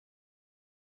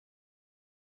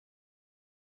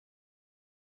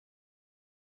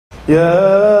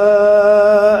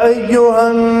يا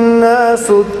أيها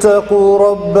الناس اتقوا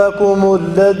ربكم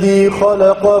الذي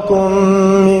خلقكم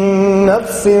من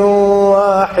نفس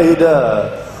واحدة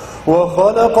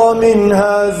وخلق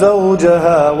منها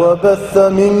زوجها وبث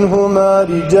منهما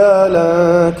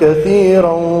رجالا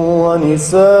كثيرا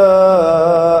ونساء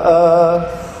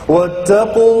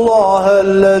واتقوا الله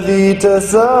الذي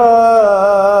تساءلون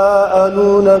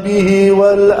به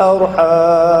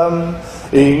والأرحام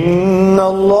إن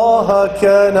الله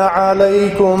كان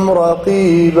عليكم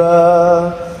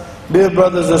رقيبا. Dear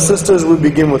brothers and sisters, we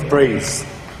begin with praise.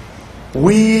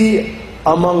 We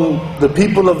among the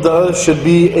people of the earth should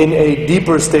be in a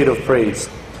deeper state of praise.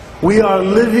 We are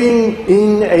living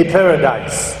in a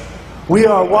paradise. We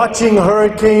are watching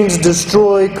hurricanes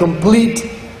destroy complete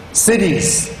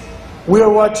cities. We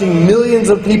are watching millions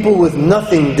of people with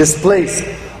nothing displaced.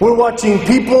 We're watching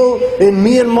people in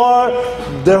Myanmar,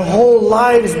 their whole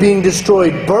lives being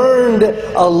destroyed, burned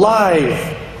alive.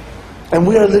 And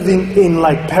we are living in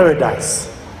like paradise.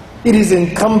 It is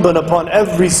incumbent upon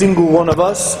every single one of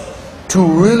us to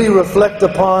really reflect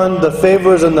upon the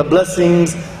favors and the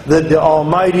blessings that the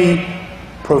Almighty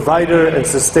Provider and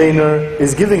Sustainer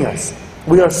is giving us.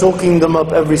 We are soaking them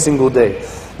up every single day.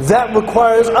 That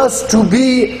requires us to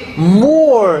be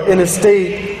more in a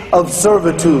state of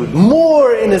servitude,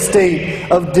 more in a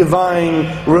state of divine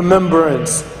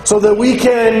remembrance, so that we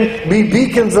can be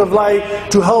beacons of light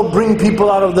to help bring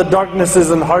people out of the darknesses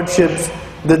and hardships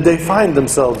that they find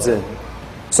themselves in.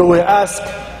 So we ask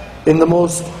in the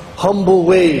most humble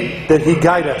way that He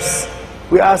guide us.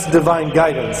 We ask divine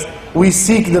guidance. We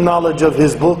seek the knowledge of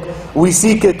His book. We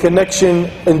seek a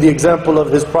connection in the example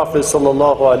of His Prophet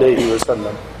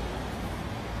ﷺ.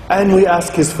 And we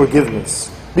ask His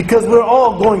forgiveness. Because we're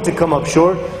all going to come up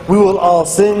short. We will all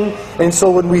sin. And so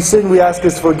when we sin, we ask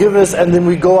His forgiveness, and then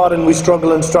we go out and we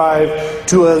struggle and strive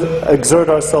to exert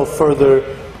ourselves further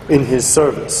in His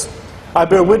service. I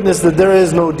bear witness that there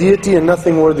is no deity and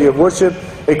nothing worthy of worship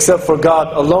except for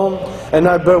God alone. And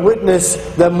I bear witness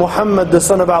that Muhammad, the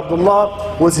son of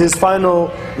Abdullah, was His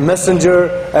final messenger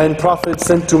and prophet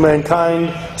sent to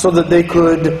mankind so that they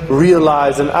could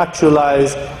realize and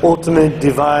actualize ultimate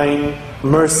divine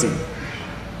mercy.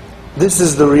 This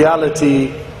is the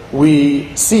reality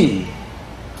we see.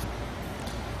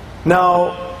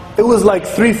 Now, it was like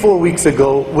 3-4 weeks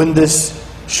ago when this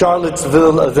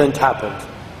Charlottesville event happened.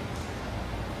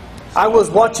 I was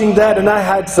watching that and I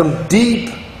had some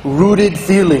deep-rooted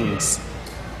feelings.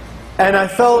 And I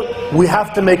felt we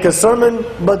have to make a sermon,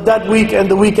 but that week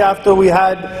and the week after we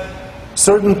had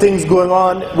certain things going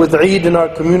on with Eid in our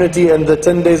community and the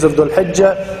 10 days of Dhul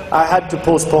Hijjah, I had to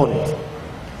postpone it.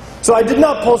 So I did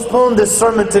not postpone this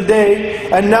sermon today,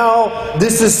 and now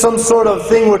this is some sort of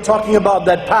thing we're talking about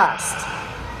that passed.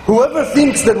 Whoever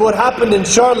thinks that what happened in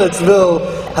Charlottesville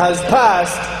has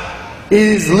passed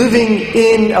is living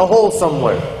in a hole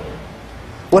somewhere.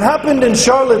 What happened in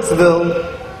Charlottesville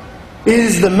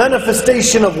is the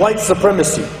manifestation of white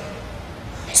supremacy.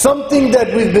 Something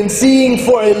that we've been seeing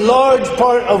for a large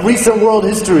part of recent world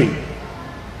history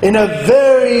in a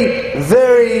very,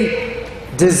 very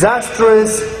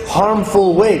disastrous,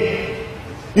 harmful way.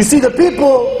 You see, the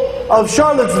people of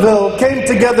Charlottesville came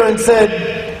together and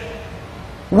said,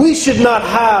 we should not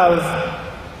have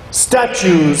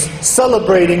statues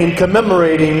celebrating and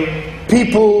commemorating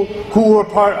people who were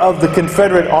part of the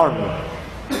Confederate Army.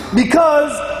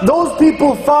 Because those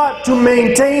people fought to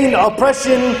maintain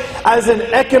oppression as an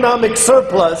economic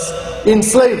surplus in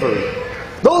slavery.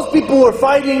 Those people were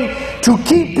fighting to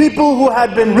keep people who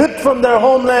had been ripped from their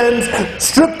homelands,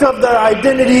 stripped of their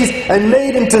identities, and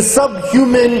made into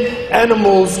subhuman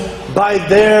animals by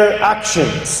their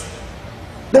actions.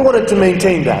 They wanted to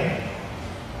maintain that.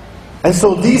 And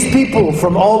so these people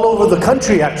from all over the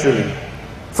country, actually,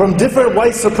 from different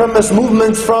white supremacist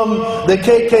movements, from the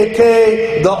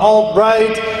KKK, the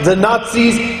alt-right, the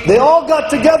Nazis, they all got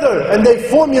together and they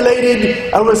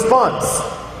formulated a response.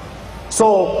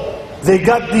 So they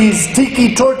got these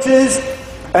tiki torches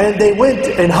and they went,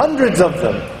 in hundreds of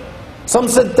them, some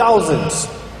said thousands,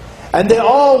 and they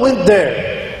all went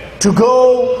there to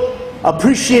go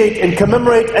appreciate and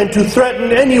commemorate and to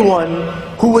threaten anyone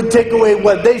who would take away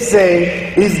what they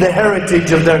say is the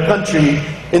heritage of their country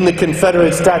in the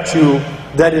Confederate statue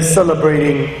that is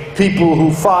celebrating people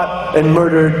who fought and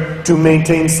murdered to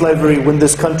maintain slavery when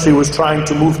this country was trying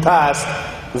to move past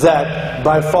that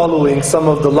by following some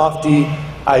of the lofty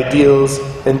ideals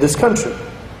in this country.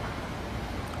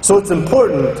 So it's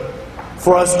important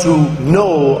for us to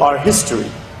know our history.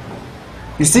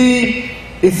 You see,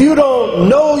 if you don't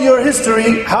know your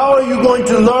history, how are you going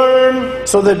to learn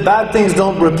so that bad things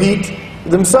don't repeat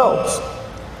themselves?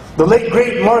 The late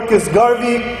great Marcus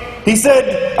Garvey, he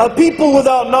said, a people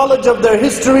without knowledge of their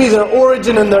history, their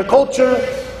origin and their culture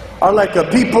are like a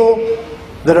people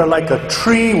that are like a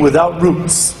tree without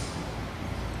roots.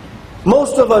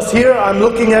 Most of us here, I'm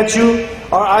looking at you,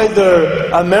 are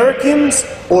either Americans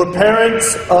or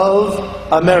parents of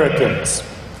Americans.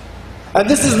 And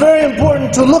this is very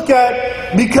important to look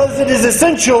at because it is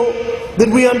essential that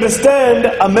we understand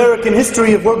American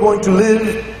history if we're going to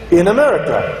live in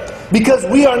America. Because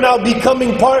we are now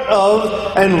becoming part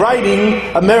of and writing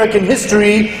American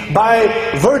history by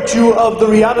virtue of the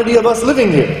reality of us living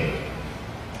here.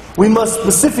 We must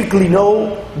specifically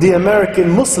know the American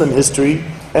Muslim history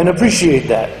and appreciate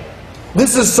that.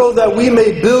 This is so that we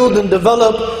may build and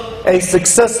develop a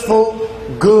successful,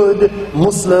 good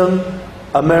Muslim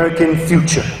American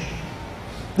future.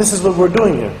 This is what we're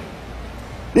doing here.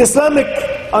 The Islamic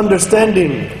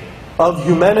understanding of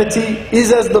humanity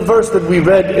is as the verse that we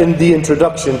read in the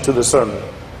introduction to the sermon.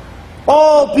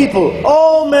 All people,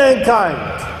 all mankind,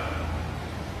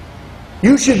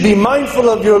 you should be mindful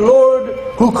of your Lord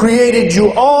who created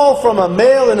you all from a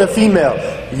male and a female.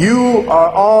 You are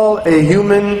all a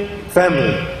human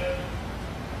family.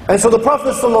 And so the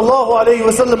Prophet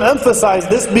ﷺ emphasized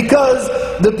this because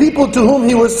the people to whom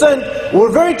he was sent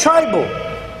were very tribal.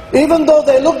 Even though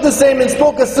they looked the same and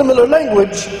spoke a similar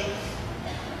language,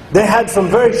 they had some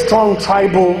very strong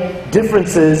tribal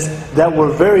differences that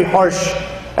were very harsh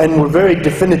and were very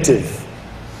definitive.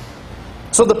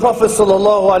 So the Prophet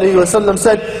ﷺ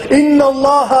said, إِنَّ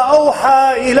اللَّهَ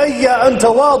أَوْحَى إِلَيَّ أَن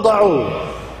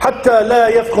تَوَاضَعُوا حَتَّى لَا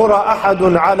يَفْخُرَ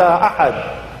أَحَدٌ عَلَى أَحَدٍ.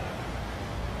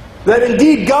 That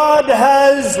indeed God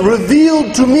has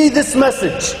revealed to me this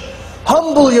message.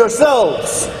 Humble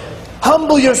yourselves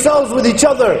with each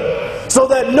other, so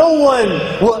that no one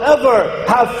will ever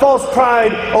have false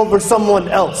pride over someone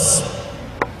else.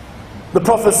 The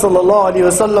Prophet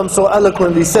ﷺ so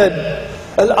eloquently said,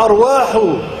 الْأَرْوَاحُ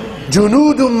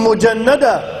جُنُودٌ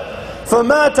مُجَنَّدَةٌ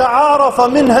فَمَا تَعَارَفَ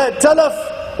مِنْهَا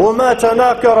ائْتَلَفَ وَمَا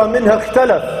تَنَاكَرَ مِنْهَا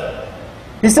اخْتَلَفَ.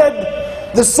 He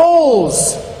said, the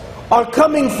souls are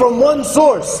coming from one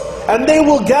source, and they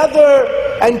will gather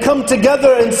and come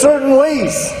together in certain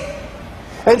ways.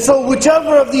 And so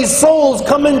whichever of these souls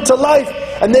come into life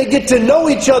and they get to know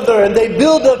each other and they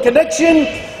build a connection,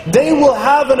 they will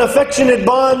have an affectionate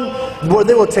bond where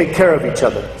they will take care of each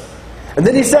other. And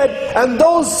then he said, and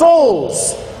those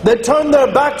souls that turn their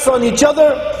backs on each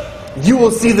other, you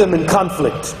will see them in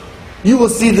conflict. You will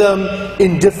see them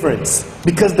in difference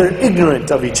because they're ignorant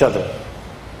of each other.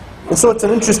 And so it's an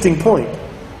interesting point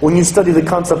when you study the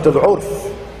concept of urf.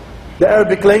 The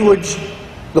Arabic language,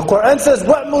 the Quran says,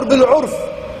 وَأْمُرْ بِالْعُرْفِ.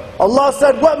 Allah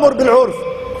said, وَأْمُرْ بِالْعُرْفِ,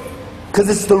 because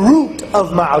it's the root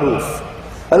of ma'ruf.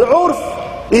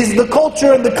 Al-urf is the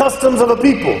culture and the customs of a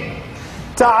people.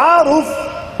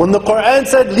 Ta'aruf, when the Quran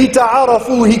said,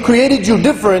 لِتَعَارَفُوا, He created you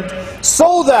different,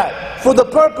 so that, for the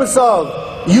purpose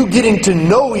of you getting to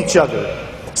know each other,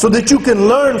 so that you can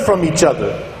learn from each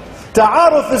other.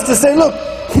 Ta'aruf is to say, look,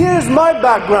 here's my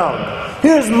background,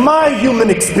 here's my human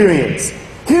experience,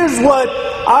 here's what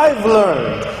I've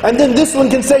learned. And then this one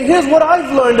can say, here's what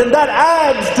I've learned, and that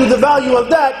adds to the value of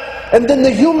that. And then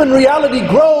the human reality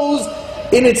grows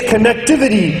in its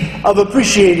connectivity of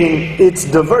appreciating its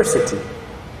diversity.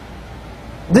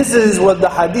 This is what the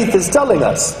hadith is telling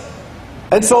us.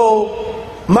 And so,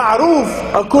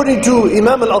 ma'ruf, according to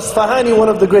Imam al-Asfahani, one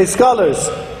of the great scholars,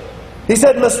 he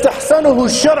said, مَسْتَحْسَنُهُ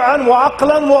شَرْعًا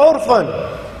وَعَقْلًا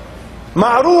وَعُرْفًا.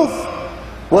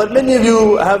 Ma'ruf, what many of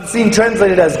you have seen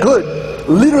translated as good,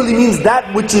 literally means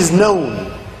that which is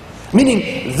known.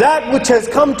 Meaning, that which has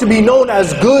come to be known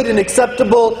as good and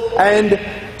acceptable and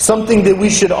something that we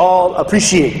should all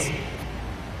appreciate.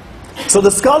 So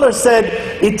the scholar said,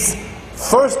 it's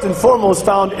first and foremost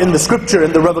found in the scripture,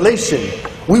 in the revelation.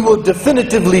 We will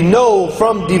definitively know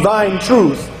from divine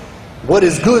truth what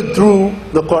is good through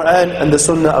the Quran and the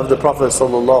Sunnah of the Prophet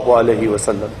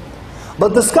ﷺ.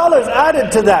 But the scholars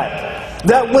added to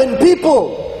that when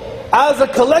people, as a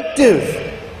collective,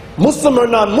 Muslim or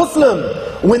non-Muslim,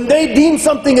 when they deem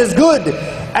something as good,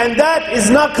 and that is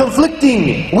not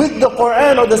conflicting with the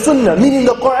Quran or the Sunnah, meaning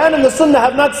the Quran and the Sunnah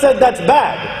have not said that's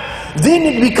bad, then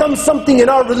it becomes something in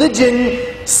our religion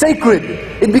sacred.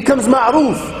 It becomes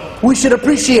ma'ruf. We should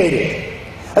appreciate it.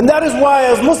 And that is why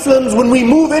as Muslims, when we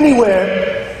move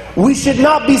anywhere, we should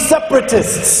not be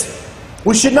separatists.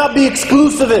 We should not be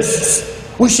exclusivists.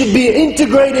 We should be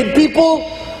integrated people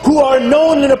who are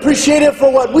known and appreciated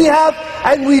for what we have,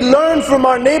 and we learn from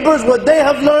our neighbors what they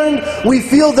have learned. We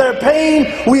feel their pain,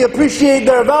 we appreciate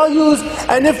their values,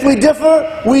 and if we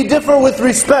differ with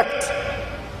respect.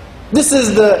 This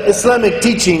is the Islamic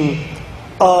teaching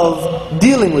of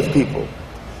dealing with people.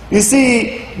 You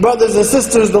see, brothers and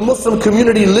sisters, the Muslim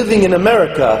community living in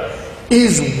America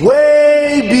is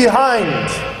way behind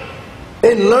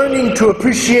in learning to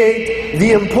appreciate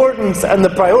the importance and the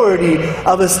priority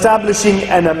of establishing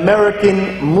an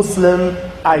American Muslim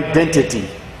identity.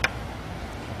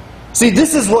 See,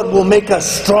 this is what will make us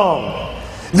strong.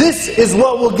 This is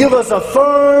what will give us a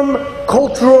firm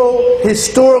cultural,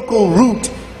 historical root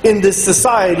in this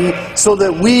society, so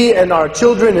that we and our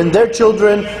children and their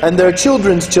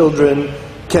children's children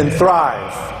can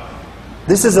thrive.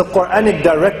 This is a Quranic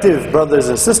directive, brothers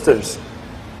and sisters.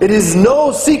 It is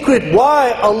no secret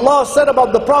why Allah said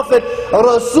about the Prophet,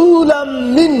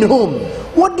 Rasulam minhum.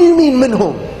 What do you mean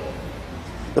minhum?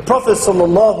 The Prophet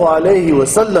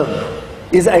ﷺ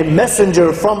is a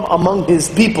messenger from among his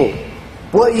people.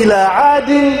 وَإِلَىٰ عَادٍ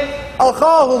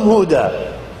أَخَاهُمْ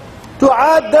هُودًا. To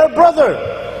Ad, their brother.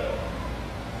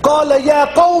 قَالَ يَا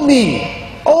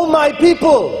قَوْمِي, O my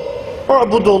people,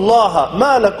 اعْبُدُوا اللَّهَ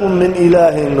مَا لَكُم مِّنْ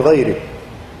إِلَٰهٍ غَيْرِهِ.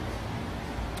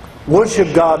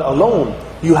 Worship God alone.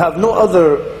 You have no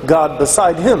other God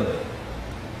beside Him.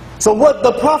 So what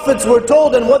the prophets were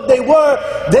told and what they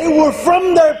were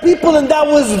from their people, and that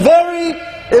was very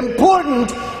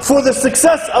important for the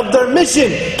success of their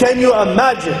mission. Can you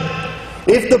imagine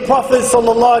if the Prophet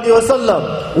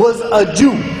ﷺ was a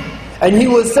Jew and he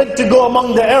was sent to go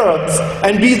among the Arabs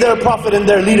and be their prophet and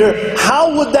their leader?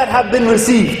 How would that have been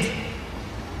received?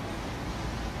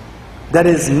 That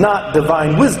is not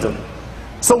divine wisdom.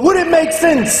 So would it make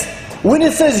sense when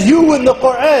it says you in the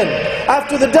Quran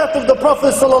after the death of the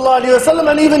Prophet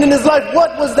ﷺ, and even in his life?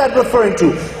 What was that referring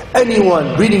to?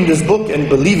 Anyone reading this book and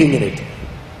believing in it.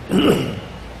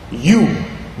 You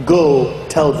go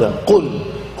tell them, قُلْ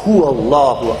هُوَ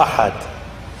اللَّهُ أَحَدٌ.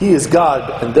 He is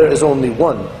God and there is only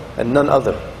one and none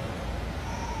other.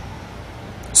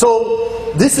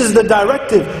 So this is the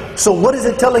directive. So what is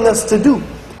it telling us to do?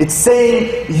 It's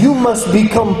saying you must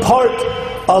become part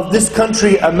of this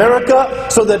country, America,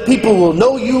 so that people will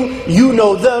know you, you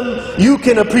know them, you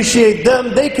can appreciate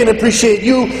them, they can appreciate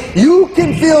you, you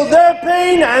can feel their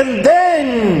pain, and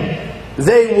then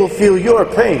they will feel your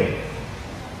pain.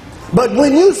 But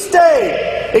when you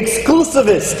stay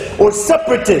exclusivist or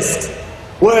separatist,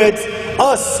 where it's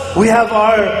us, we have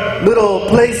our little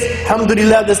place,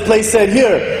 alhamdulillah, this place said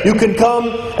here, you can come,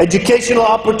 educational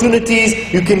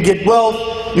opportunities, you can get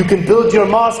wealth, you can build your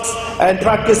mosques and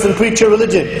practice and preach your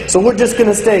religion. So we're just going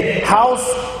to stay house,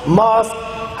 mosque,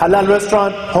 halal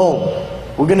restaurant, home.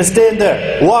 We're going to stay in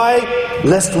there. Why?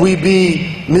 Lest we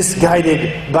be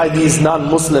misguided by these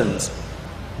non-Muslims.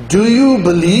 Do you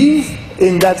believe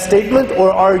in that statement,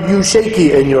 or are you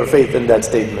shaky in your faith in that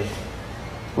statement?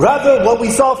 Rather, what we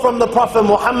saw from the Prophet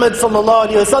Muhammad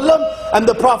ﷺ and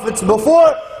the prophets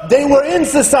before, they were in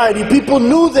society, people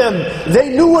knew them, they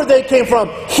knew where they came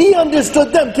from, he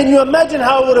understood them. Can you imagine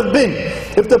how it would have been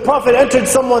if the Prophet entered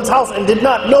someone's house and did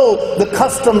not know the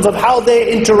customs of how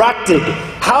they interacted?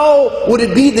 How would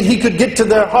it be that he could get to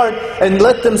their heart and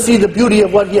let them see the beauty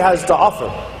of what he has to offer?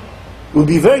 It would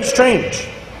be very strange.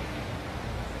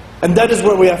 And that is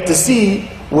where we have to see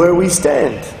where we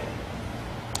stand.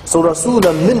 So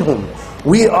Rasulam minhum,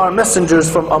 we are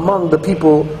messengers from among the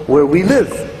people where we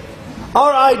live.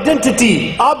 Our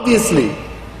identity, obviously,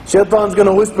 Shaitan's going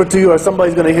to whisper to you, or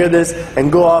somebody's going to hear this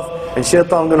and go off, and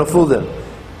Shaitan's going to fool them.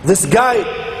 This guy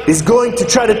is going to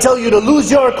try to tell you to lose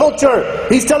your culture.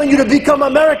 He's telling you to become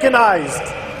Americanized.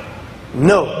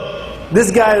 No.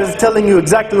 This guy is telling you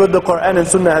exactly what the Quran and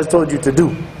Sunnah has told you to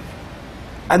do.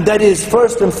 And that is,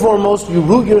 first and foremost, you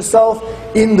root yourself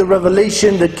in the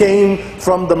revelation that came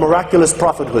from the miraculous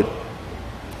prophethood.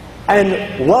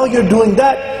 And while you're doing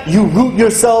that, you root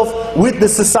yourself with the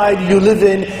society you live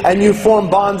in, and you form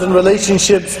bonds and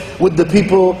relationships with the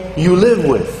people you live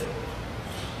with.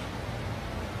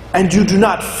 And you do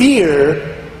not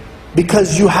fear,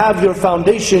 because you have your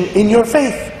foundation in your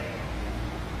faith.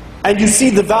 And you see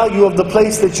the value of the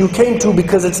place that you came to,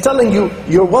 because it's telling you,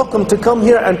 you're welcome to come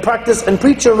here and practice and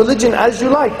preach your religion as you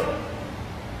like.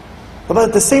 But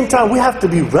at the same time, we have to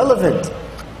be relevant.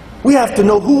 We have to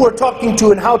know who we're talking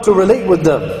to and how to relate with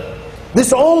them.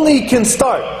 This only can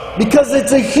start because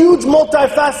it's a huge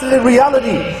multifaceted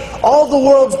reality. All the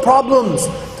world's problems,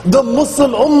 the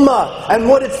Muslim Ummah and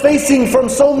what it's facing from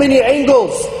so many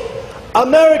angles.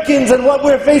 Americans and what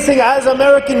we're facing as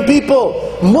American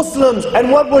people, Muslims and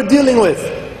what we're dealing with.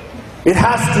 It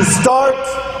has to start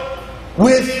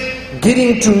with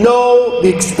getting to know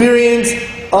the experience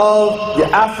of the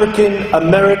African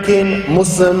American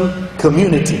Muslim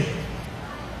community.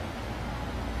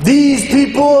 These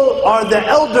people are the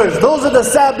elders, those are the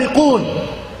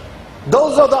sabiqun.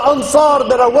 Those are the Ansar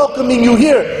that are welcoming you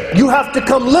here. You have to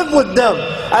come live with them.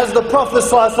 As the Prophet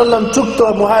ﷺ took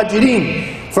the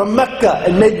Muhajirin from Mecca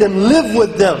and made them live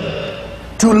with them,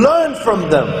 to learn from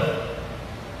them.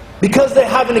 Because they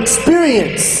have an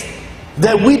experience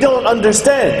that we don't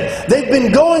understand. They've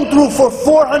been going through for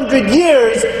 400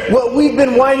 years what we've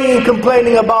been whining and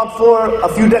complaining about for a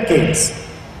few decades.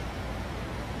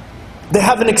 They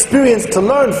have an experience to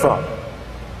learn from.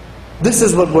 This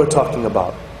is what we're talking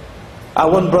about.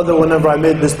 One brother, whenever I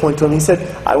made this point to him, he said,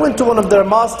 I went to one of their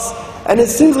mosques and it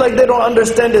seems like they don't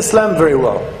understand Islam very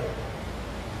well.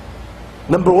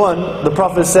 Number one, the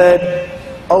Prophet said,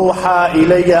 أوحى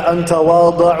إلي أن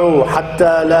تواضعوا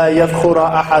حتى لا يفخر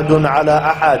أحد على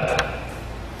أحد.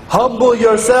 Humble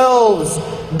yourselves.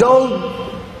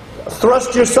 Don't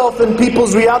thrust yourself in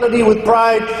people's reality with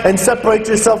pride and separate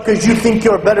yourself because you think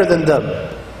you're better than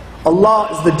them. Allah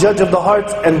is the judge of the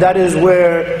hearts, and that is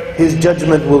where His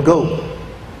judgment will go.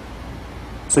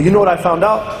 So you know what I found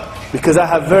out? Because I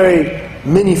have very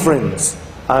many friends,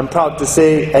 I'm proud to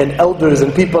say, and elders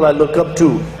and people I look up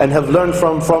to and have learned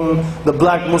from the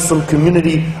black Muslim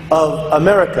community of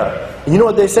America. And you know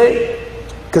what they say?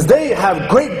 Because they have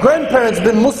great-grandparents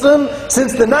been Muslim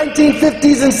since the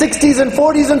 1950s and 60s and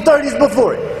 40s and 30s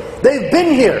before it. They've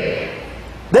been here.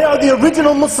 They are the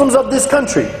original Muslims of this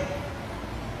country.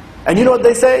 And you know what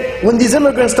they say? When these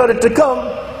immigrants started to come,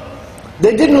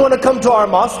 they didn't want to come to our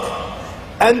mosque.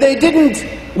 And they didn't,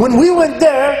 when we went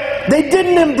there, they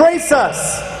didn't embrace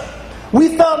us.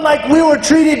 We felt like we were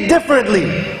treated differently.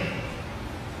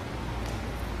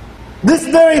 This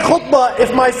very khutbah,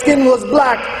 if my skin was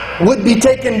black, would be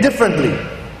taken differently.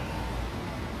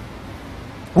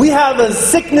 We have a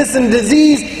sickness and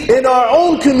disease in our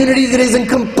own community that is in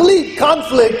complete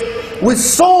conflict with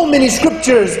so many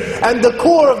scriptures and the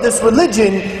core of this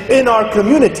religion in our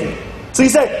community. So you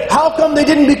say, how come they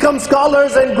didn't become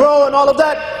scholars and grow and all of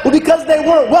that? Well, because they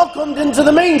weren't welcomed into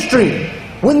the mainstream.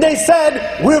 When they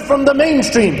said, we're from the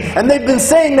mainstream, and they've been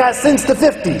saying that since the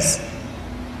 50s.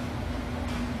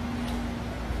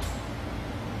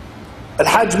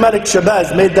 Al-Hajj Malik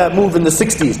Shabazz made that move in the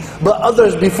 60s, but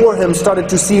others before him started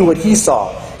to see what he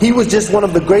saw. He was just one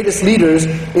of the greatest leaders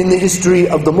in the history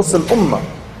of the Muslim Ummah.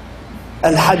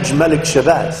 Al-Hajj Malik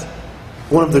Shabazz,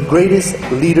 one of the greatest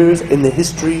leaders in the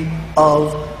history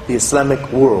of the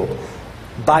Islamic world.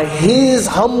 By his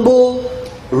humble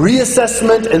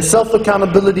reassessment and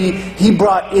self-accountability, he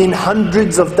brought in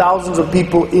hundreds of thousands of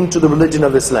people into the religion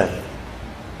of Islam.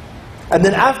 And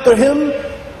then after him,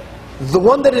 the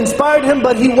one that inspired him,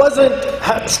 but he wasn't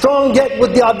strong yet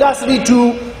with the audacity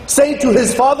to say to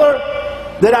his father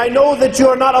that I know that you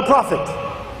are not a prophet.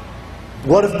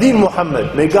 Warith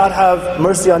Muhammad, may God have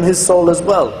mercy on his soul as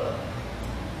well.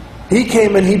 He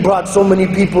came and he brought so many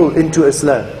people into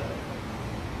Islam.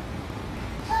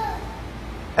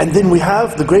 And then we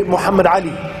have the great Muhammad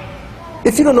Ali.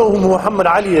 If you don't know who Muhammad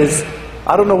Ali is,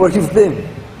 I don't know where you've been.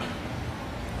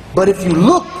 But if you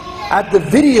look at the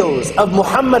videos of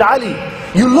Muhammad Ali,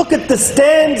 you look at the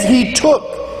stands he took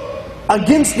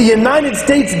against the United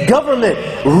States government,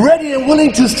 ready and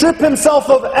willing to strip himself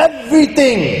of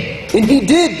everything. And he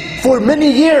did for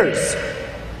many years.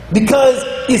 Because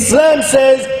Islam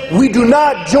says we do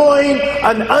not join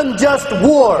an unjust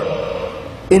war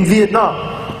in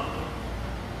Vietnam.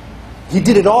 He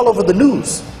did it all over the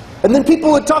news. And then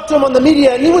people would talk to him on the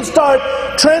media and he would start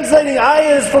translating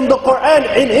ayahs from the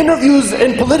Quran in interviews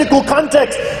in political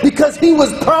context because he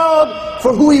was proud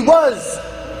for who he was.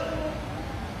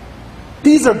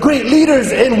 These are great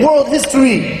leaders in world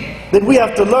history that we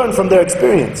have to learn from their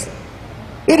experience.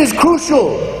 It is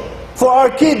crucial for our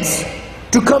kids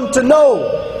to come to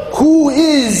know who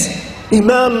is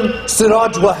Imam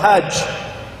Siraj Wahhaj.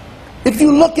 If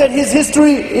you look at his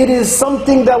history, it is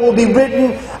something that will be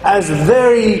written as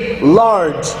very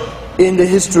large in the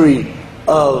history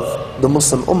of the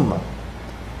Muslim Ummah.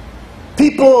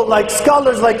 People like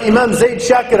scholars like Imam Zaid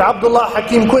Shakir, Abdullah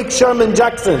Hakim Quick, Sherman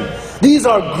Jackson. These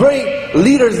are great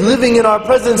leaders living in our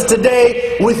presence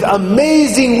today with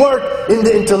amazing work in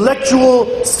the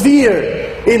intellectual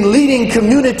sphere, in leading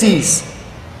communities.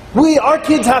 Our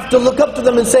kids have to look up to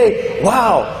them and say,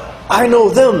 wow, I know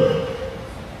them.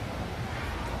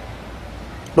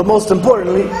 But most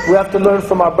importantly, we have to learn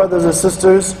from our brothers and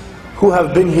sisters who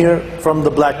have been here from the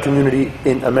black community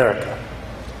in America.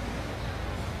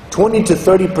 20 to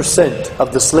 30%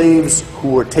 of the slaves who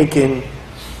were taken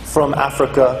from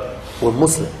Africa were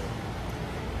Muslim.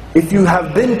 If you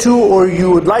have been to or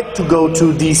you would like to go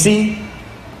to DC,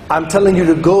 I'm telling you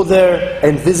to go there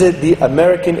and visit the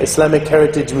American Islamic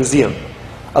Heritage Museum.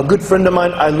 A good friend of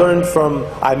mine I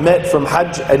met from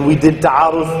Hajj, and we did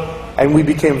ta'aruf, and we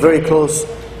became very close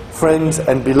friends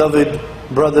and beloved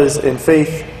brothers in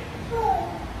faith.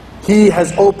 He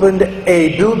has opened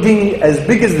a building as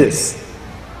big as this,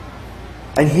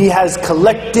 and he has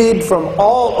collected from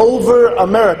all over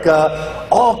America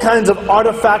all kinds of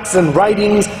artifacts and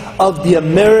writings of the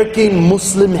American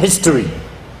Muslim history.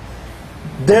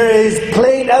 There is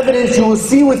plain evidence you will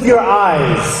see with your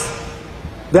eyes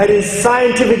that is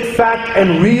scientific fact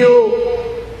and real.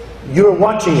 You're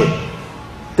watching it,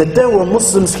 that there were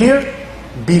Muslims here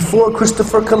before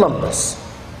Christopher Columbus.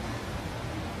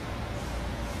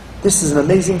 This is an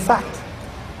amazing fact.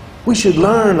 We should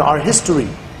learn our history,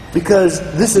 because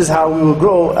this is how we will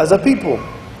grow as a people.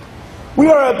 We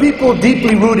are a people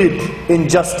deeply rooted in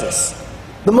justice.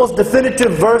 The most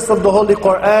definitive verse of the Holy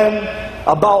Quran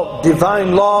about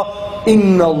divine law,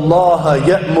 Inna Allah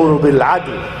ya'muru bil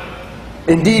adl.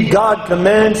 Indeed, God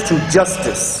commands to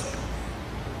justice.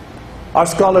 Our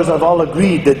scholars have all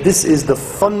agreed that this is the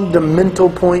fundamental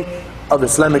point of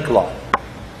Islamic law.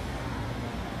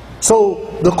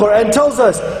 So the Quran tells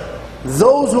us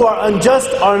those who are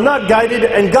unjust are not guided,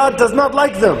 and God does not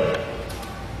like them.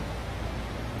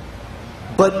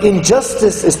 But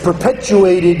injustice is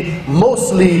perpetuated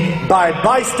mostly by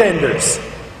bystanders.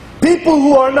 People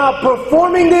who are not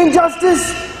performing the injustice,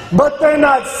 but they're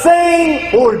not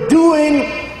saying or doing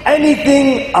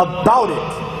anything about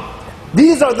it.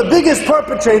 These are the biggest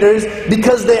perpetrators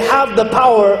because they have the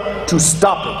power to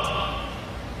stop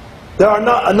it. There are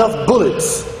not enough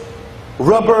bullets,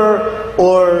 rubber,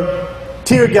 or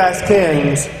tear gas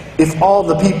cans if all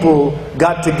the people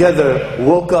got together,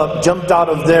 woke up, jumped out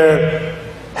of their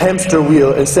hamster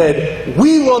wheel and said,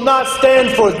 we will not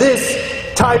stand for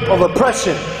this type of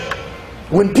oppression.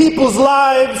 When people's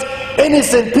lives,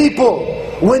 innocent people,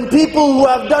 when people who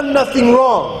have done nothing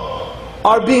wrong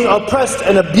are being oppressed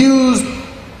and abused,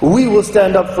 we will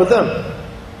stand up for them.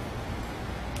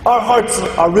 Our hearts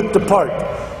are ripped apart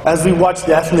as we watch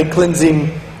the ethnic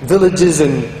cleansing, villages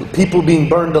and people being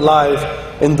burned alive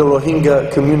in the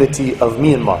Rohingya community of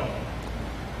Myanmar.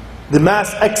 The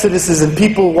mass exoduses and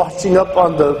people washing up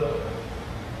on the...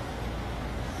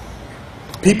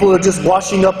 People are just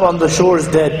washing up on the shores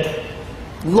dead.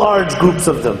 Large groups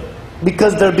of them,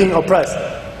 because they're being oppressed.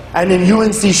 And in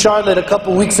UNC Charlotte a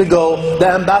couple weeks ago, the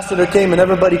ambassador came and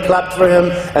everybody clapped for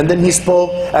him, and then he spoke,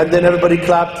 and then everybody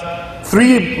clapped.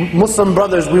 3 Muslim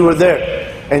brothers, we were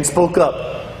there, and spoke up.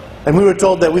 And we were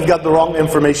told that we've got the wrong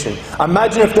information.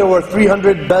 Imagine if there were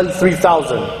 300, Bell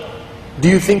 3,000. Do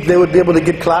you think they would be able to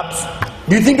get claps?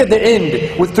 Do you think at the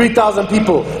end, with 3,000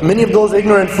 people, many of those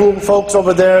ignorant folks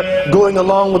over there going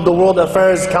along with the World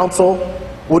Affairs Council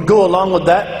would go along with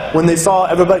that when they saw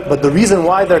everybody? But the reason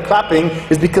why they're clapping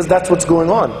is because that's what's going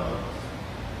on.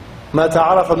 ما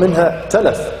تعرف منها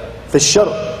تلف في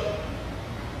الشر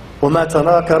وما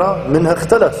تناكر منها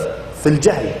اختلف في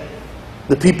الجهل.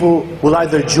 The people will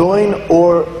either join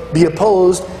or be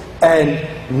opposed, and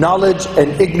knowledge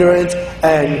and ignorance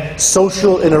and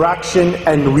social interaction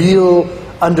and real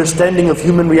understanding of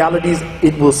human realities,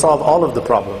 it will solve all of the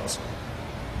problems.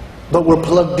 But we're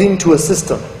plugged into a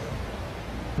system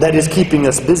that is keeping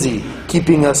us busy,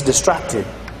 keeping us distracted.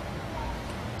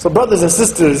 So brothers and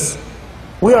sisters,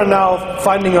 we are now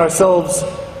finding ourselves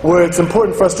where it's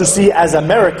important for us to see as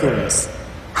Americans,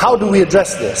 how do we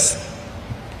address this?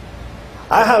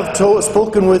 I have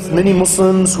spoken with many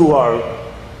Muslims who are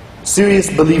serious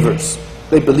believers.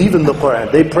 They believe in the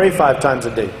Quran. They pray 5 times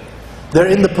a day. They're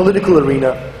in the political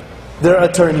arena. They're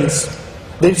attorneys.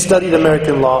 They've studied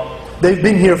American law. They've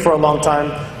been here for a long time.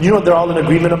 You know what they're all in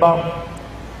agreement about?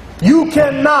 You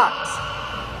cannot,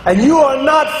 and you are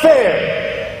not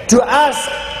fair to ask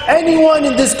anyone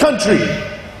in this country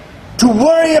to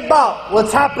worry about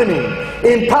what's happening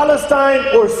in Palestine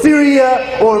or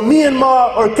Syria or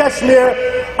Myanmar or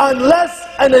Kashmir unless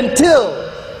and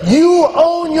until you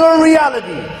own your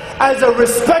reality as a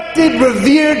respected,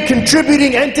 revered,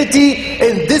 contributing entity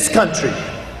in this country.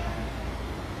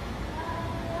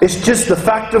 It's just the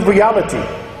fact of reality.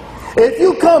 If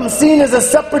you come seen as a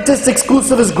separatist,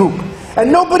 exclusivist group,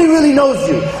 and nobody really knows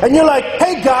you, and you're like,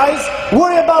 hey guys,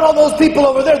 worry about all those people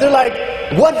over there, they're like,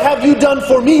 what have you done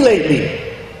for me lately?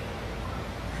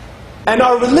 And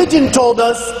our religion told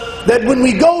us that when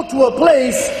we go to a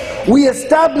place, we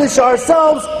establish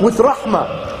ourselves with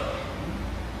rahmah.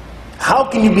 How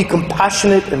can you be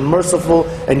compassionate and merciful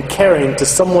and caring to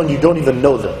someone you don't even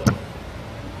know them?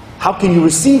 How can you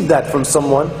receive that from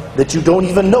someone that you don't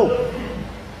even know?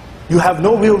 You have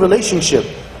no real relationship,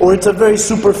 or it's a very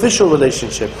superficial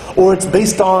relationship, or it's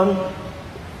based on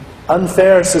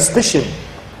unfair suspicion,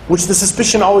 which the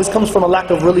suspicion always comes from a lack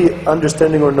of really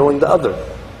understanding or knowing the other.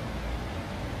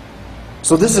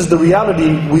 So this is the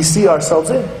reality we see ourselves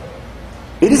in.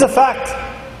 It is a fact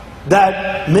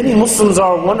that many Muslims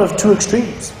are one of two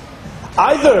extremes.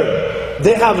 Either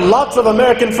they have lots of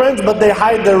American friends, but they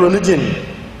hide their religion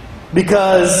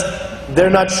because they're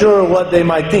not sure what they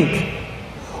might think.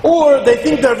 Or they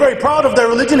think they're very proud of their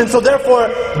religion, and so therefore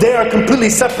they are completely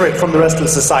separate from the rest of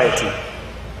society.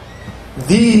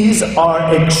 These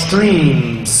are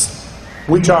extremes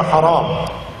which are haram.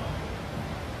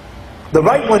 The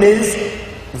right one is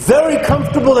very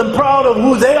comfortable and proud of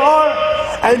who they are,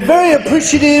 and very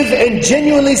appreciative and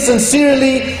genuinely,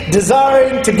 sincerely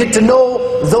desiring to get to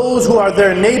know those who are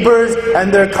their neighbors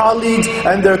and their colleagues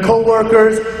and their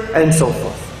co-workers and so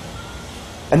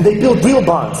forth. And they build real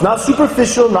bonds, not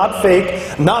superficial, not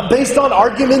fake, not based on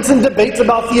arguments and debates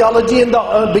about theology in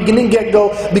the beginning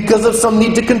get-go because of some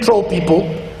need to control people.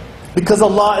 Because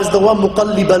Allah is the one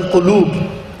muqallib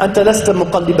al-qulub. Anta lasta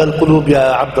muqallib al-qulub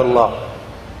ya Abdullah.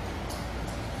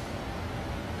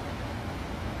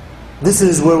 This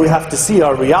is where we have to see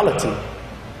our reality.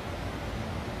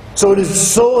 So it is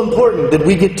so important that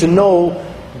we get to know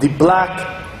the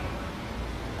black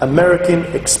American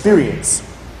experience.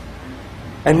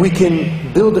 And we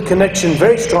can build a connection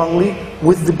very strongly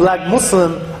with the black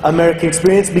Muslim American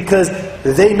experience because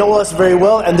they know us very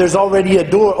well and there's already a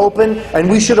door open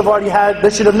and we should have already had, there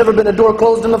should have never been a door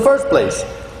closed in the first place.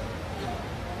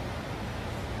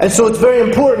 And so it's very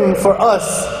important for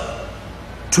us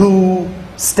to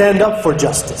stand up for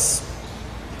justice.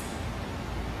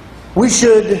 We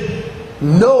should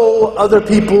know other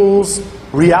people's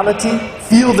reality,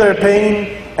 feel their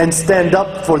pain, and stand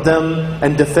up for them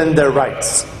and defend their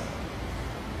rights.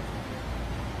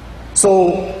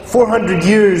 So 400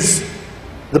 years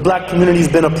the black community has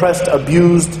been oppressed,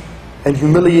 abused, and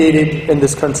humiliated in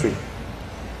this country.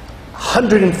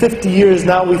 150 years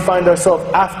now we find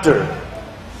ourselves after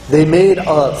they made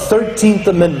a 13th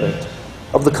Amendment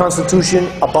of the Constitution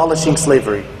abolishing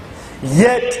slavery.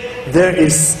 Yet there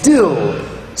is still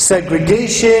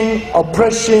segregation,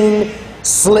 oppression,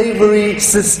 slavery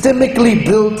systemically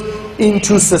built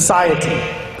into society.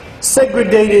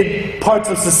 Segregated parts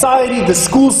of society, the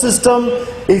school system.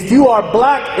 If you are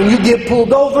black and you get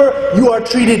pulled over, you are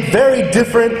treated very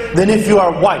different than if you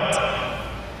are white.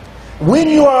 When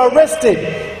you are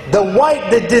arrested, the white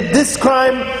that did this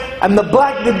crime and the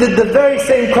black that did the very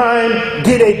same crime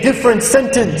get a different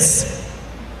sentence.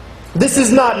 This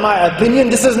is not my opinion,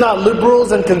 this is not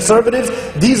liberals and conservatives,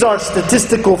 these are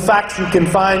statistical facts you can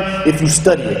find if you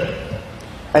study it.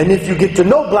 And if you get to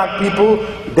know black people,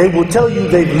 they will tell you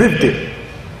they've lived it.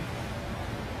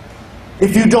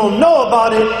 If you don't know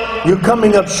about it, you're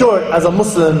coming up short as a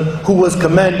Muslim who was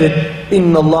commanded,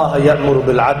 إِنَّ اللَّهَ يَأْمُرُ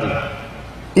بِالْعَدْلِ.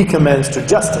 He commands to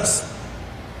justice.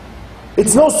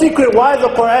 It's no secret why the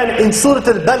Quran in Surah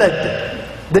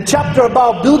Al-Balad, the chapter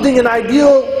about building an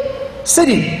ideal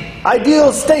city,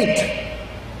 ideal state,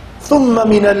 ثُمَّ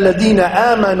مِنَ الَّذِينَ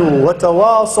آمَنُوا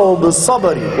وَتَوَاصَوْا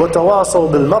بِالصَّبْرِ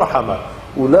وَتَوَاصَوْا بِالْمَرْحَمَةِ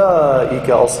أُولَٰئِكَ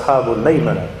أَصْحَابُ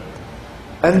الْمَيْمَنَةِ.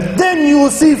 And then you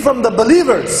will see from the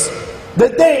believers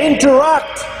that they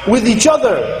interact with each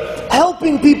other,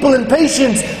 helping people in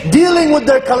patience, dealing with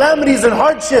their calamities and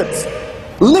hardships,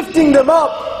 lifting them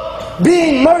up,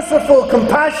 being merciful,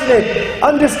 compassionate,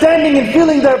 understanding and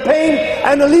feeling their pain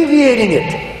and alleviating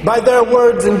it by their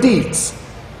words and deeds.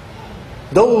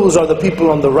 Those are the people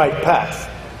on the right path.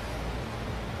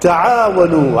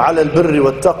 تعاونوا على البر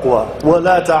والتقوى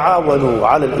ولا تعاونوا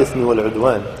على الإثم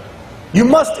والعدوان. You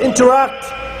must interact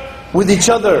with each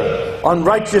other on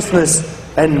righteousness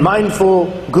and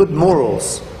mindful good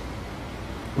morals,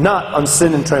 not on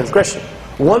sin and transgression.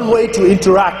 One way to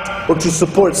interact or to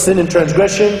support sin and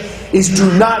transgression is to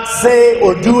not say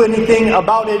or do anything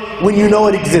about it when you know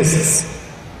it exists.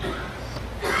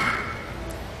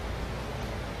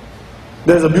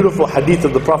 There's a beautiful hadith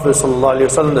of the Prophet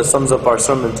ﷺ that sums up our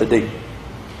sermon today.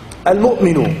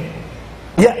 Al-mu'minu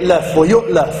ya'laf wa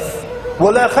yu'laf wa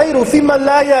la khayru fi man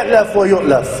la ya'laf wa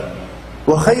yu'laf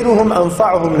wa khayruhum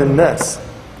anfa'uhum lin-nas.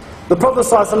 The Prophet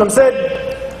ﷺ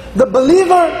said, the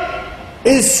believer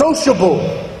is sociable,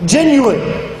 genuine,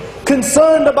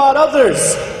 concerned about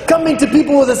others, coming to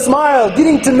people with a smile,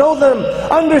 getting to know them,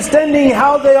 understanding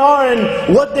how they are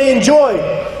and what they enjoy.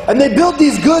 And they build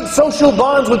these good social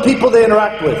bonds with people they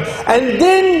interact with. And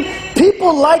then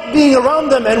people like being around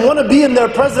them and want to be in their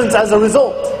presence as a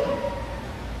result.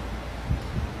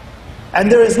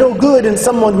 And there is no good in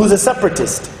someone who's a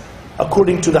separatist,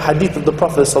 according to the hadith of the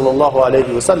Prophet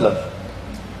ﷺ.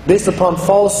 Based upon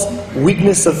false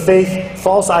weakness of faith,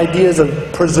 false ideas of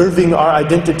preserving our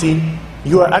identity,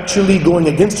 you are actually going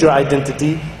against your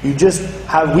identity. You just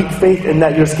have weak faith in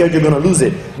that you're scared you're going to lose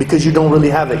it because you don't really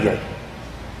have it yet.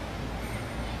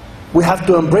 We have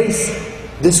to embrace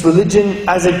this religion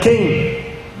as it came.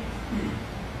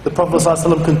 The Prophet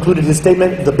ﷺ concluded his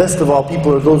statement, the best of all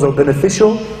people are those who are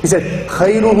beneficial. He said,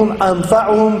 خَيْرُهُمْ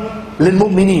أَنْفَعُهُمْ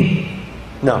لِلْمُؤْمِنِينَ.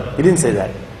 No, he didn't say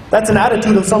that. That's an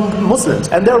attitude of some Muslims,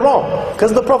 and they're wrong.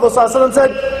 Because the Prophet ﷺ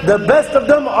said, the best of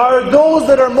them are those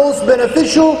that are most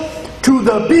beneficial to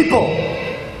the people.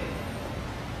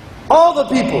 All the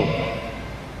people.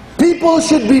 People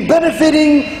should be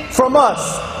benefiting from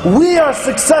us. We are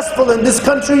successful in this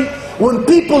country when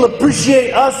people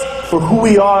appreciate us for who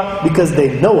we are because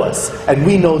they know us and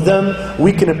we know them.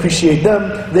 We can appreciate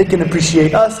them, they can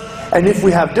appreciate us. And if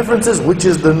we have differences, which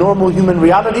is the normal human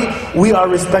reality, we are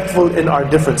respectful in our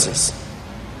differences.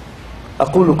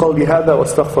 أقول قولي هذا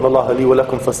واستغفر الله لي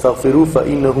ولكم فاستغفروه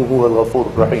فإنه هو الغفور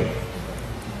الرحيم.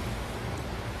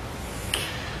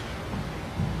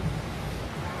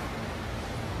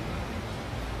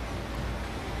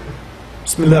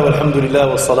 Bismillah walhamdulillah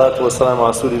wa salatu wa salamu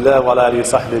ala rasulillah wa ala alihi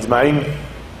wa sahbihi ajma'in.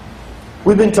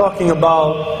 We've been talking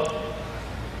about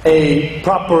a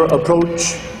proper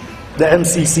approach, the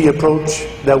MCC approach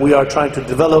that we are trying to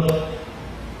develop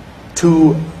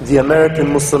to the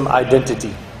American Muslim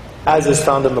identity as is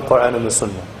found in the Quran and the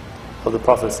Sunnah of the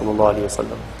Prophet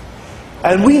ﷺ.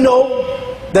 And we know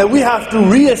that we have to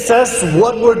reassess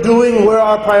what we're doing, where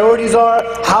our priorities are,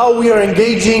 how we are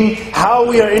engaging, how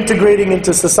we are integrating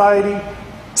into society,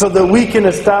 so that we can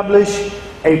establish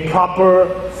a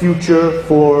proper future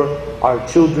for our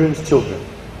children's children.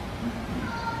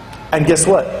 And guess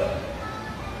what?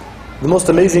 The most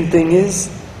amazing thing is,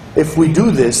 if we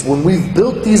do this, when we've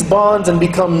built these bonds and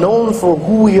become known for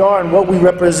who we are and what we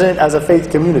represent as a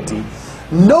faith community,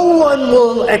 no one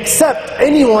will accept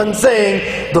anyone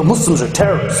saying, the Muslims are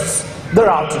terrorists, they're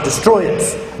out to destroy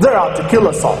us, they're out to kill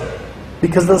us all.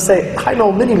 Because they'll say, I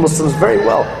know many Muslims very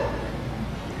well.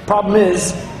 Problem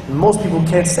is, most people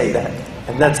can't say that,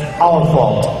 and that's our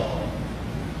fault.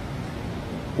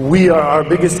 We are our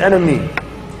biggest enemy.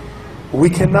 We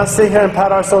cannot sit here and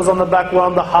pat ourselves on the back, we're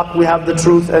on the haq, we have the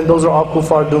truth, and those are all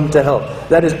kuffar doomed to hell.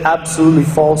 That is absolutely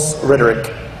false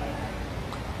rhetoric.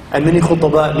 And many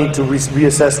khutbah need to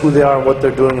reassess who they are, and what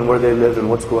they're doing, and where they live, and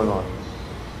what's going on.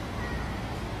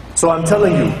 So I'm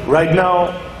telling you, right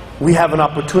now, we have an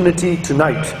opportunity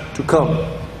tonight to come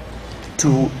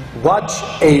to watch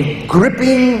a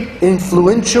gripping,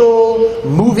 influential,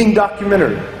 moving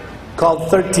documentary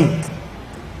called 13th.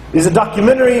 It's a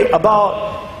documentary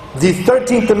about the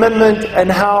 13th Amendment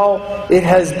and how it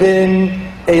has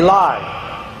been a lie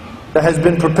that has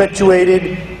been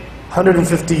perpetuated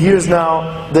 150 years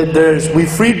now, that we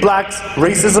freed blacks,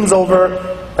 racism's over,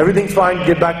 everything's fine,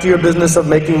 get back to your business of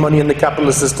making money in the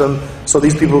capitalist system so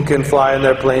these people can fly in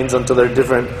their planes onto their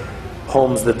different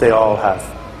homes that they all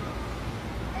have.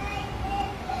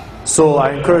 So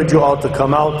I encourage you all to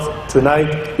come out tonight.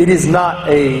 It is not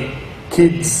a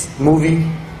kids movie.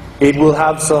 It will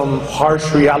have some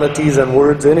harsh realities and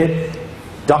words in it.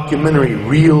 Documentary,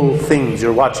 real things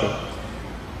you're watching.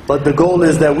 But the goal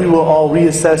is that we will all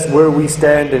reassess where we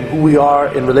stand and who we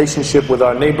are in relationship with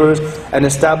our neighbors and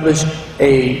establish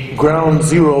a ground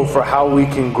zero for how we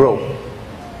can grow.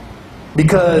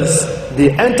 Because the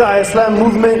anti-Islam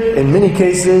movement, in many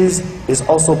cases, is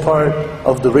also part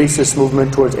of the racist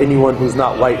movement towards anyone who's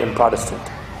not white and Protestant.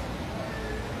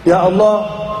 Ya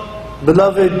Allah,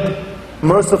 beloved,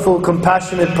 merciful,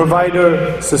 compassionate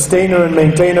provider, sustainer and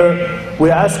maintainer, we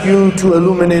ask you to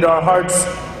illuminate our hearts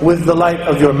with the light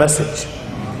of your message.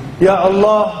 Ya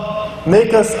Allah,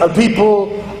 make us a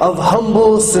people of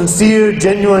humble, sincere,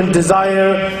 genuine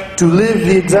desire to live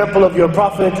the example of your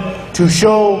Prophet, to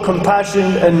show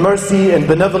compassion and mercy and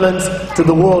benevolence to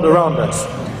the world around us.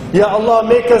 Ya Allah,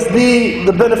 make us be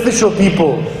the beneficial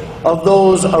people of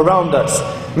those around us.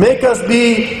 Make us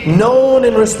be known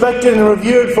and respected and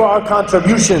revered for our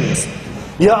contributions.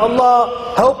 Ya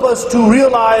Allah, help us to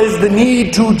realize the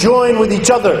need to join with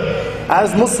each other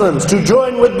as Muslims, to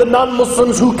join with the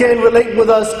non-Muslims who can relate with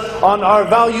us on our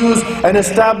values and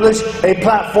establish a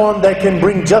platform that can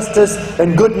bring justice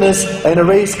and goodness and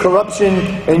erase corruption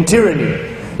and tyranny.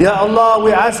 Ya Allah,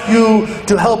 we ask you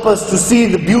to help us to see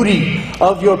the beauty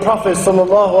of your Prophet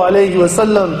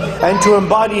ﷺ and to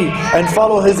embody and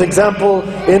follow his example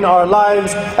in our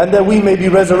lives, and that we may be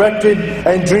resurrected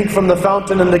and drink from the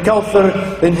fountain and the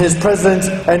Kawthar in his presence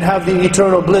and have the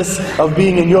eternal bliss of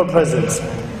being in your presence.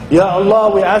 Ya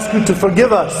Allah, we ask you to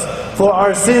forgive us for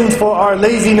our sins, for our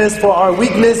laziness, for our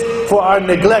weakness, for our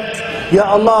neglect. Ya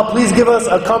Allah, please give us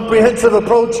a comprehensive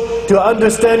approach to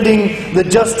understanding the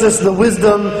justice, the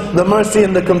wisdom, the mercy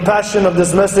and the compassion of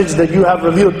this message that you have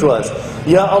revealed to us.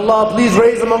 Ya Allah, please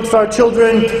raise amongst our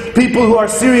children people who are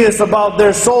serious about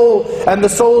their soul and the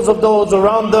souls of those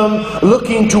around them,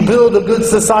 looking to build a good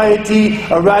society,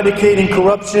 eradicating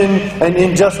corruption and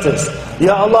injustice.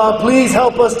 Ya Allah, please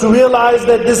help us to realize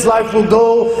that this life will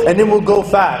go and it will go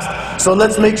fast. So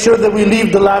let's make sure that we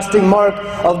leave the lasting mark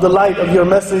of the light of your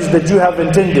message that you have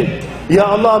intended. Ya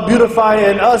Allah, beautify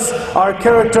in us our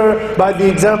character by the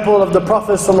example of the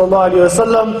Prophet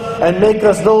ﷺ, and make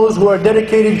us those who are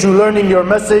dedicated to learning your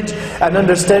message and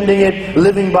understanding it,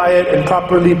 living by it and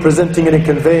properly presenting it and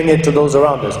conveying it to those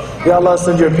around us. Ya Allah,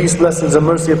 send your peace, blessings and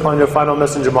mercy upon your final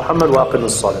messenger Muhammad wa aqim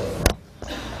as-salat.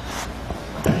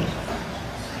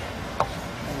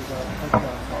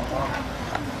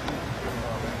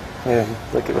 Yeah,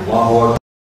 look at it.